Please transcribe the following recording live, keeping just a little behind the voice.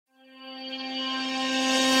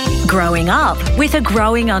Growing Up with a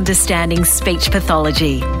Growing Understanding Speech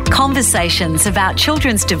Pathology. Conversations about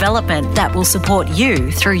children's development that will support you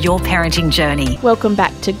through your parenting journey. Welcome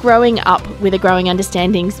back to Growing Up with a Growing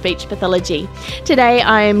Understanding Speech Pathology. Today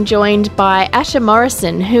I am joined by Asha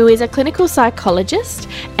Morrison, who is a clinical psychologist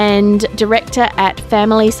and director at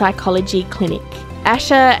Family Psychology Clinic.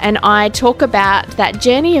 Asha and I talk about that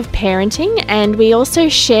journey of parenting, and we also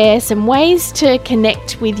share some ways to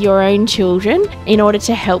connect with your own children in order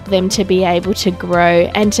to help them to be able to grow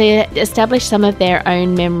and to establish some of their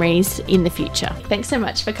own memories in the future. Thanks so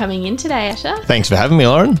much for coming in today, Asha. Thanks for having me,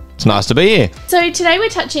 Lauren. It's nice to be here. So today we're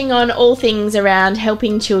touching on all things around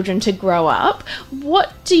helping children to grow up.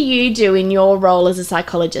 What do you do in your role as a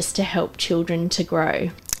psychologist to help children to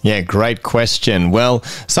grow? Yeah, great question. Well,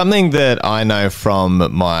 something that I know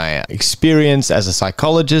from my experience as a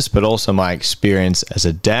psychologist, but also my experience as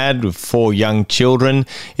a dad with 4 young children,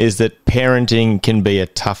 is that parenting can be a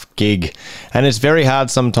tough gig. And it's very hard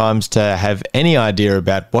sometimes to have any idea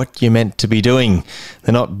about what you're meant to be doing.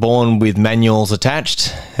 They're not born with manuals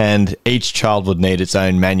attached, and each child would need its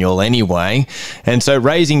own manual anyway. And so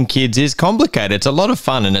raising kids is complicated. It's a lot of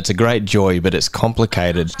fun and it's a great joy, but it's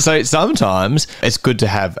complicated. So sometimes it's good to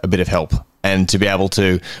have a bit of help and to be able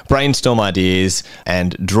to brainstorm ideas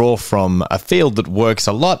and draw from a field that works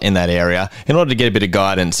a lot in that area in order to get a bit of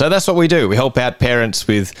guidance. So that's what we do. We help out parents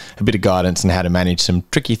with a bit of guidance on how to manage some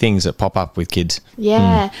tricky things that pop up with kids.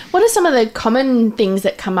 Yeah. What are some of the common things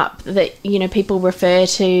that come up that, people refer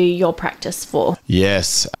to your practice for?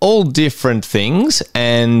 Yes, all different things,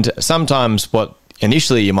 and sometimes what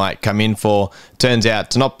initially you might come in for turns out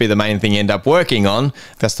to not be the main thing you end up working on.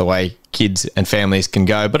 That's the way kids and families can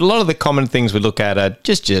go. But a lot of the common things we look at are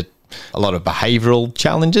just a lot of behavioural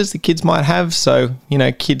challenges that kids might have. So,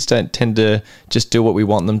 kids don't tend to just do what we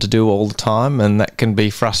want them to do all the time, and that can be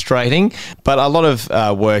frustrating. But a lot of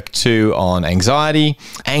work too on anxiety,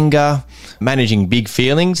 anger, managing big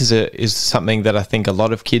feelings is something that I think a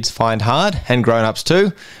lot of kids find hard, and grown-ups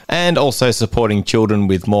too, and also supporting children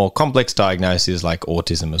with more complex diagnoses like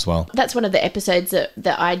autism as well. That's one of the episodes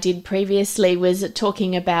that I did previously, was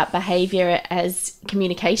talking about behaviour as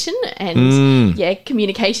communication and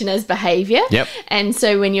communication as behaviour. Yep. And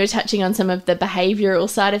so when you're touching on some of the behavioural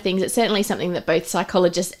side of things, it's certainly something that both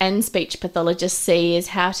psychologists and speech pathologists see, is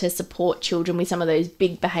how to support children with some of those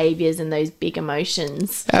big behaviours and those big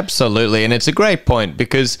emotions. Absolutely. And it's a great point,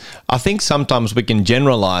 because I think sometimes we can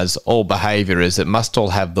generalise all behaviour as it must all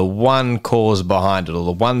have the one cause behind it or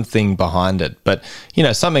the one thing behind it. But,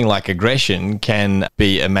 something like aggression can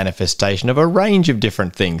be a manifestation of a range of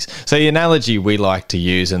different things. So the analogy we like to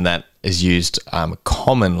use, and that is used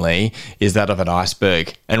commonly, is that of an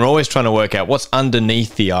iceberg. And we're always trying to work out what's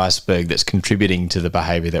underneath the iceberg that's contributing to the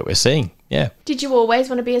behaviour that we're seeing. Yeah. Did you always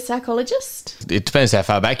want to be a psychologist? It depends how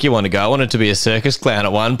far back you want to go. I wanted to be a circus clown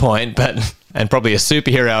at one point, and probably a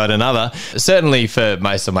superhero at another. Certainly for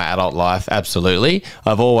most of my adult life, absolutely.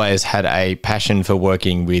 I've always had a passion for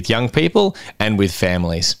working with young people and with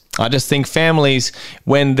families. I just think families,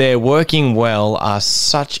 when they're working well, are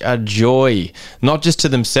such a joy, not just to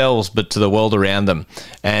themselves, but to the world around them.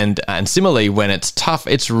 And similarly, when it's tough,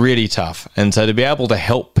 it's really tough. And so to be able to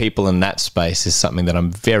help people in that space is something that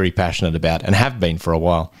I'm very passionate about and have been for a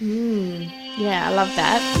while. Yeah, I love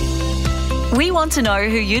that. We want to know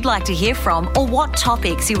who you'd like to hear from or what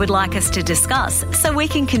topics you would like us to discuss so we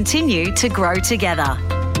can continue to grow together.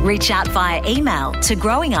 Reach out via email to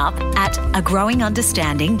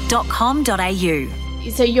growingup@agrowingunderstanding.com.au.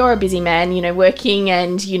 So you're a busy man, working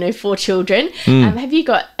and, 4 children. Have you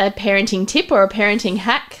got a parenting tip or a parenting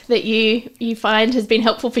hack that you find has been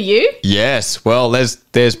helpful for you? Yes. Well,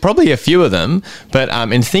 there's probably a few of them, but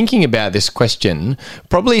in thinking about this question,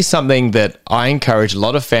 probably something that I encourage a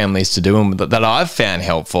lot of families to do and that I've found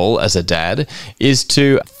helpful as a dad is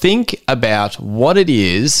to think about what it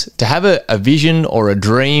is, to have a vision or a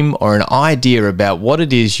dream or an idea about what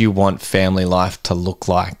it is you want family life to look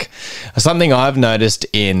like. Something I've noticed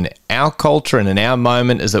in our culture and in our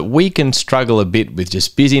moment is that we can struggle a bit with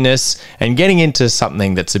just busyness and getting into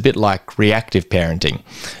something that's a bit like reactive parenting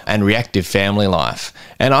and reactive family life.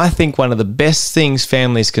 And I think one of the best things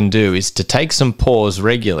families can do is to take some pause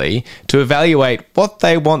regularly to evaluate what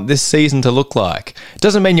they want this season to look like. It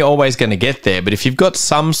doesn't mean you're always going to get there, but if you've got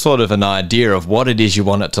some sort of an idea of what it is you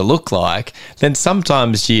want it to look like, then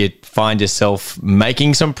sometimes you find yourself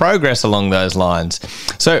making some progress along those lines.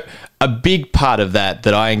 So a big part of that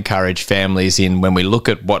I encourage families in when we look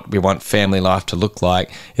at what we want family life to look like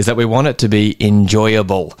is that we want it to be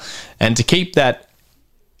enjoyable. And to keep that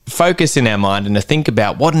focus in our mind and to think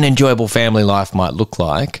about what an enjoyable family life might look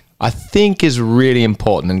like, I think is really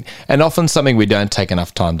important and often something we don't take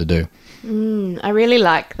enough time to do. I really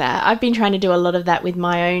like that. I've been trying to do a lot of that with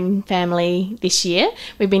my own family this year.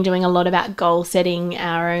 We've been doing a lot about goal setting,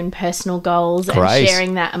 our own personal goals, and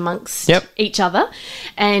sharing that amongst each other.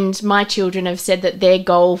 And my children have said that their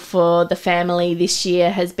goal for the family this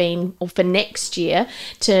year has been, or for next year,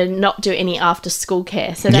 to not do any after school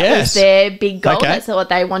care. So that was their big goal. That's what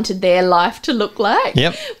they wanted their life to look like.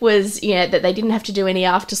 Was, that they didn't have to do any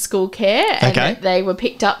after school care, and that they were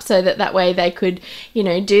picked up so that way they could,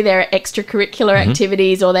 do their extracurricular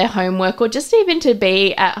activities or their homework, or just even to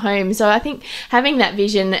be at home. So I think having that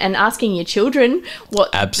vision and asking your children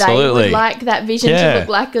what they would like that vision to look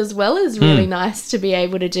like as well is really nice to be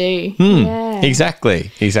able to do.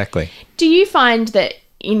 Exactly. Do you find that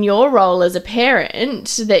in your role as a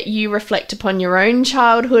parent that you reflect upon your own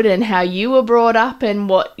childhood and how you were brought up and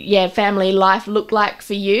what family life looked like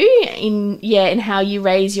for you in how you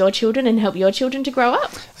raise your children and help your children to grow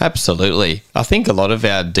up? Absolutely. I think a lot of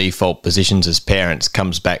our default positions as parents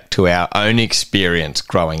comes back to our own experience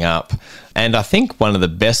growing up. And I think one of the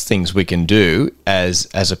best things we can do as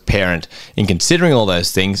a parent in considering all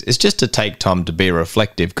those things is just to take time to be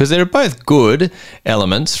reflective, because there are both good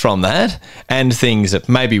elements from that and things that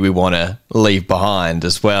maybe we want to leave behind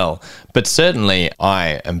as well. But certainly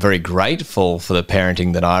I am very grateful for the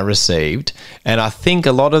parenting that I received. And I think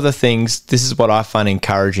a lot of the things, this is what I find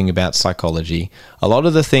encouraging about psychology, a lot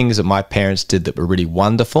of the things that my parents did that were really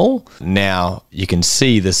wonderful, now you can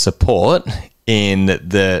see the support in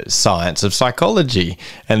the science of psychology,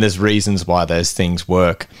 and there's reasons why those things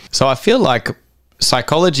work. So I feel like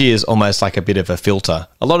psychology is almost like a bit of a filter.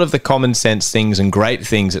 A lot of the common sense things and great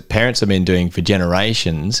things that parents have been doing for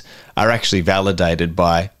generations are actually validated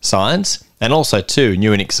by science, and also too,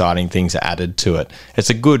 new and exciting things are added to it.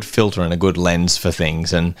 It's a good filter and a good lens for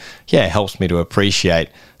things, and it helps me to appreciate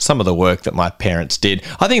some of the work that my parents did.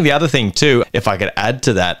 I think the other thing too, if I could add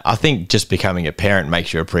to that, I think just becoming a parent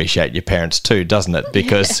makes you appreciate your parents too, doesn't it?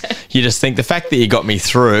 Because you just think the fact that you got me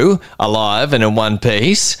through alive and in one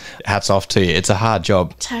piece, hats off to you. It's a hard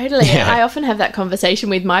job. Totally. Yeah. I often have that conversation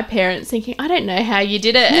with my parents thinking, I don't know how you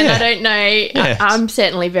did it. And I don't know. Yes. I'm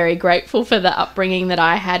certainly very grateful for the upbringing that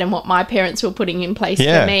I had and what my parents were putting in place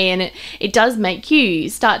for me. And it does make you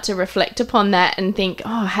start to reflect upon that and think,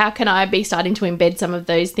 how can I be starting to embed some of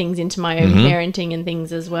those things into my own parenting and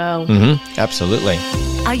things as well. Absolutely.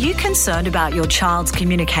 Are you concerned about your child's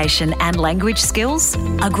communication and language skills?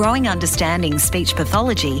 A Growing Understanding Speech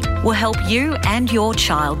Pathology will help you and your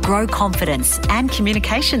child grow confidence and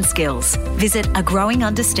communication skills. Visit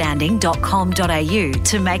agrowingunderstanding.com.au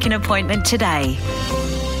to make an appointment today.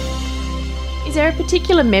 Is there a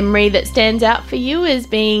particular memory that stands out for you as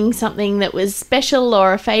being something that was special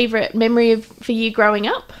or a favourite memory for you growing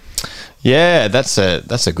up? Yeah, that's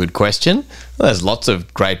a good question. Well, there's lots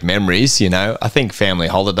of great memories, I think family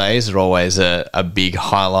holidays are always a big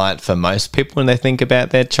highlight for most people when they think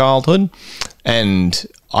about their childhood. And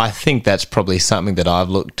I think that's probably something that I've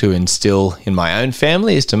looked to instill in my own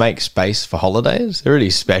family, is to make space for holidays. They're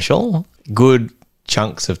really special. Good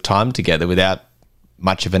chunks of time together without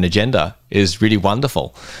much of an agenda is really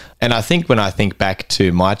wonderful. And I think when I think back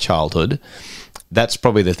to my childhood, that's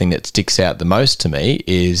probably the thing that sticks out the most to me,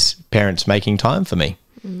 is parents making time for me.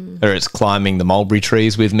 Or it's climbing the mulberry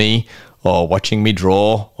trees with me, or watching me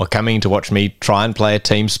draw, or coming to watch me try and play a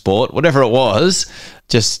team sport, whatever it was,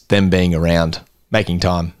 just them being around, making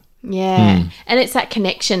time. Yeah. And it's that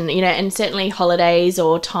connection, and certainly holidays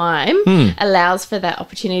or time allows for that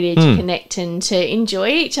opportunity to connect and to enjoy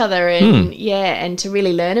each other and and to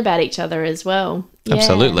really learn about each other as well. Yeah.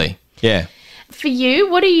 Absolutely. Yeah. For you,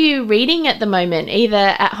 what are you reading at the moment,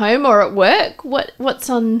 either at home or at work? What's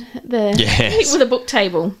on the book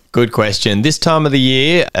table? Good question. This time of the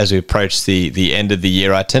year, as we approach the end of the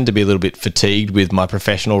year, I tend to be a little bit fatigued with my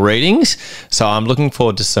professional readings. So I'm looking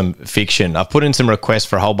forward to some fiction. I've put in some requests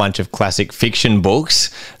for a whole bunch of classic fiction books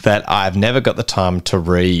that I've never got the time to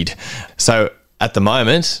read. So at the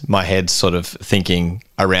moment, my head's sort of thinking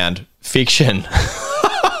around fiction.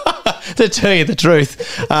 To tell you the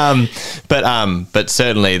truth. But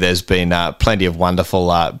certainly there's been plenty of wonderful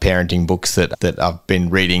parenting books that I've been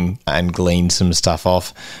reading and gleaned some stuff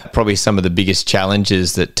off. Probably some of the biggest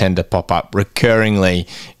challenges that tend to pop up recurringly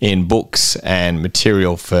in books and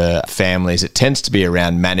material for families, it tends to be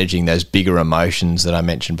around managing those bigger emotions that I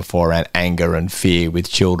mentioned before, around anger and fear with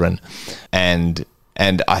children. And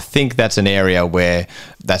I think that's an area where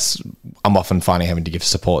I'm often finding having to give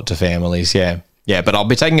support to families, Yeah, but I'll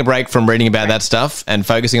be taking a break from reading about that stuff and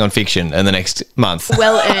focusing on fiction in the next month.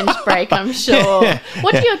 Well-earned break, I'm sure.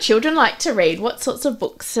 What do your children like to read? What sorts of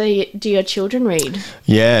books do your children read?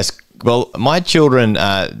 Yes. Well, my children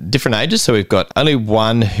are different ages, so we've got only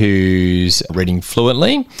one who's reading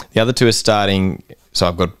fluently. The other two are starting. So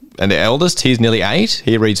I've got, and the eldest, he's nearly 8.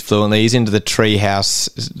 He reads fluently. He's into the Treehouse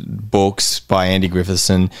books by Andy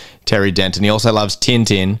Griffithson, Terry Denton. He also loves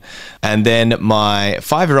Tintin. And then my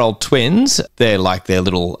 5-year-old twins, they're like their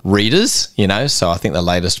little readers, you know. So I think the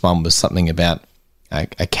latest one was something about a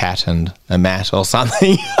cat and a mat or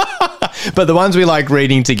something. But the ones we like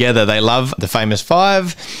reading together, they love The Famous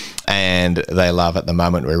Five, and they love, at the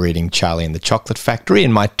moment, we're reading Charlie and the Chocolate Factory.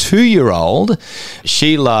 And my 2-year-old,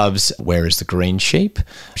 she loves Where is the Green Sheep?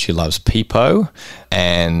 She loves Peepo.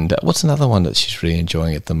 And what's another one that she's really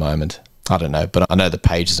enjoying at the moment? I don't know, but I know the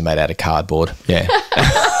pages are made out of cardboard. Yeah.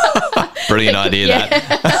 Brilliant idea,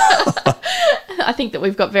 that. I think that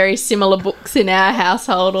we've got very similar books in our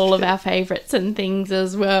household, all of our favourites and things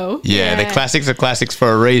as well. Yeah, the classics are classics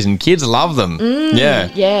for a reason. Kids love them.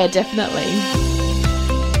 Yeah, definitely.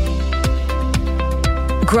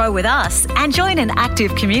 Grow with us and join an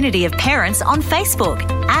active community of parents on Facebook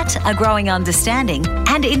at A Growing Understanding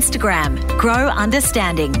and Instagram, Grow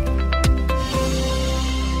Understanding.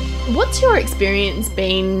 What's your experience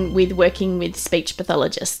been with working with speech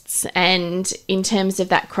pathologists, and in terms of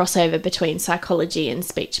that crossover between psychology and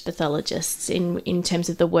speech pathologists in terms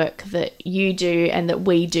of the work that you do and that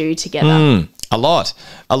we do together? A lot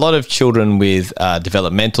of children with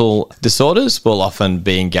developmental disorders will often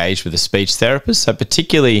be engaged with a speech therapist, so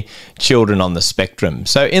particularly children on the spectrum.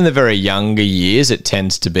 So in the very younger years, it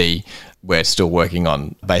tends to be we're still working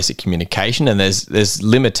on basic communication, and there's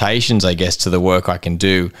limitations, I guess, to the work I can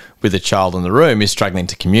do with a child in the room who's struggling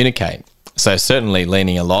to communicate. So certainly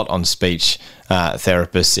leaning a lot on speech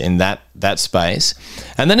therapists in that space.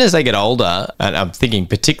 And then as they get older, and I'm thinking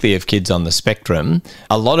particularly of kids on the spectrum,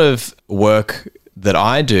 a lot of work that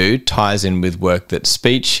I do ties in with work that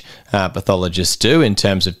speech pathologists do in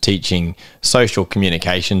terms of teaching social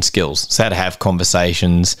communication skills. So how to have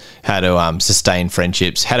conversations, how to sustain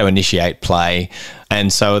friendships, how to initiate play.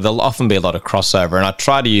 And so there'll often be a lot of crossover. And I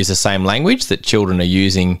try to use the same language that children are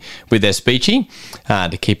using with their speechy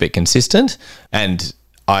to keep it consistent. And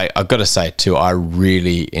I've got to say too, I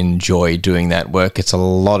really enjoy doing that work. It's a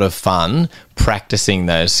lot of fun practicing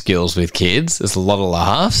those skills with kids. There's a lot of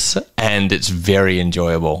laughs and it's very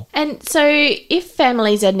enjoyable. And so if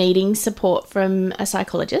families are needing support from a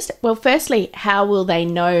psychologist, well, firstly, how will they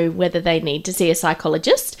know whether they need to see a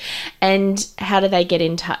psychologist, and how do they get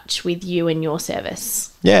in touch with you and your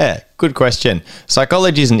service? Yeah, good question.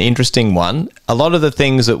 Psychology is an interesting one. A lot of the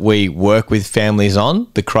things that we work with families on,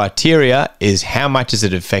 the criteria is how much is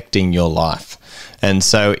it affecting your life? And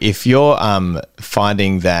so if you're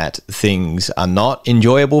finding that things are not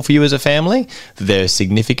enjoyable for you as a family, that there is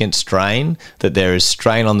significant strain, that there is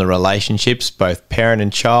strain on the relationships, both parent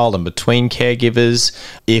and child and between caregivers,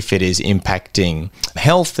 if it is impacting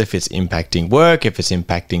health, if it's impacting work, if it's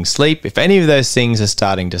impacting sleep, if any of those things are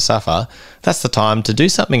starting to suffer, that's the time to do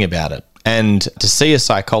something about it. And to see a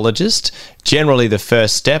psychologist, generally the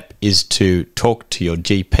first step is to talk to your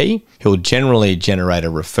GP. He'll generally generate a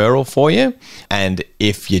referral for you. And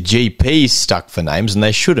if your GP's stuck for names, and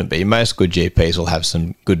they shouldn't be, most good GPs will have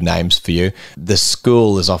some good names for you. The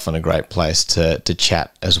school is often a great place to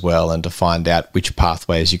chat as well and to find out which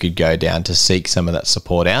pathways you could go down to seek some of that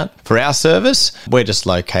support out. For our service, we're just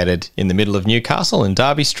located in the middle of Newcastle in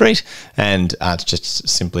Derby Street, and it's just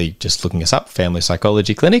simply just looking us up, Family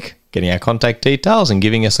Psychology Clinic, getting our contact details and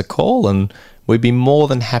giving us a call, and we'd be more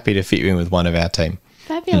than happy to fit you in with one of our team.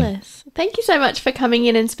 Fabulous. Thank you so much for coming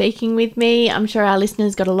in and speaking with me. I'm sure our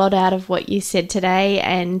listeners got a lot out of what you said today,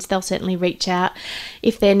 and they'll certainly reach out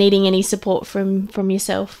if they're needing any support from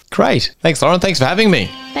yourself. Great. Thanks, Lauren. Thanks for having me.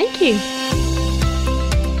 Thank you.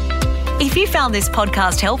 If you found this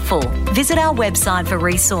podcast helpful, visit our website for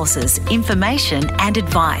resources, information and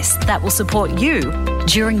advice that will support you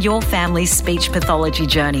during your family's speech pathology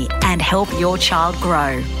journey and help your child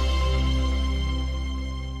grow.